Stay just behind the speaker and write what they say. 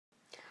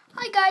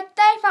Hi guys,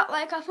 today I felt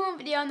like I filmed a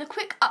video on a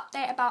quick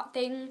update about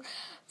things.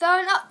 So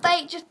an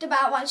update just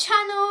about my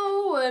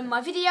channel and my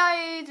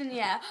videos, and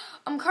yeah.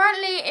 I'm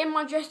currently in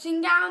my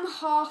dressing gown,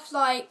 half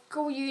like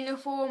school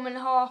uniform and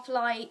half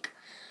like,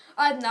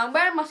 I don't know, I'm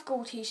wearing my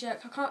school t-shirt.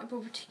 I can't be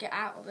bothered to get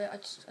out of it. I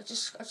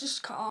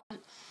just can't.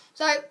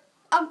 So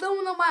I'm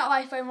filming on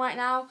my iPhone right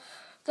now.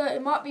 So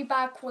it might be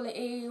bad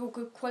quality or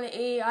good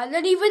quality, I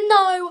don't even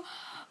know.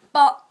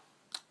 But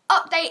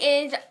update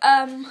is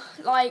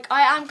like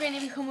I am going to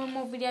be filming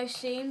more videos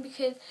soon,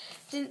 because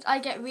since I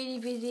get really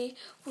busy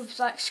with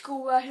like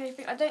schoolwork and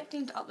everything, I don't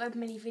think to upload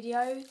many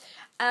videos,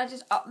 and I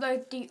just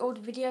upload the old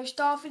video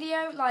star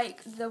video,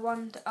 like the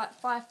one that, like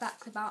 5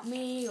 facts about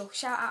me or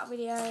shout out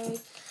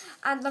videos.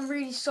 And I'm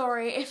really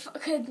sorry if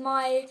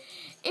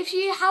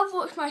you have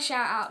watched my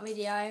shout out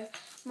video,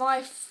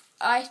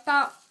 I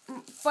spelled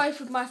both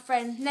of my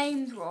friends'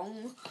 names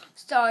wrong,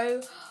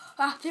 so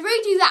I have to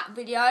redo that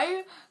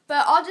video,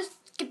 but I'll just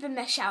give them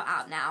a shout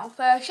out now.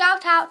 So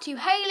shout out to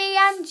Hayley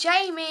and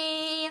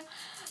Jamie.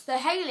 So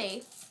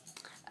Hayley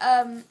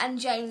and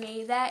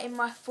Jamie, they're in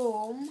my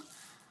form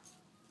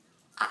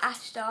at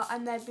Astor,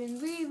 and they've been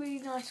really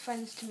nice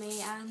friends to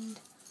me, and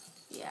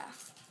yeah,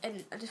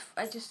 and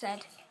I just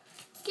said,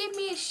 give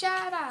me a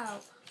shout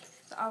out.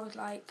 So I was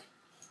like,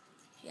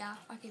 yeah,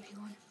 I'll give you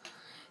one.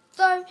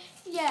 So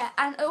yeah,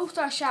 and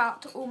also a shout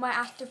out to all my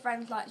Astor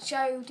friends like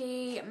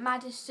Jodie,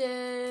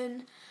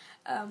 Madison,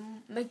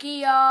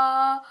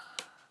 Magia,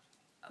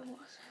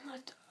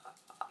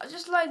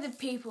 just loads of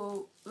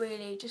people,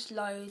 really, just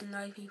loads and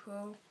loads of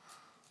people.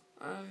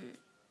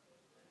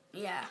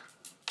 Yeah.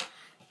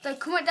 So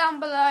comment down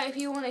below if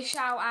you want to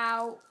shout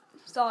out.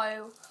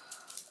 So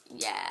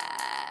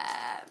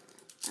yeah.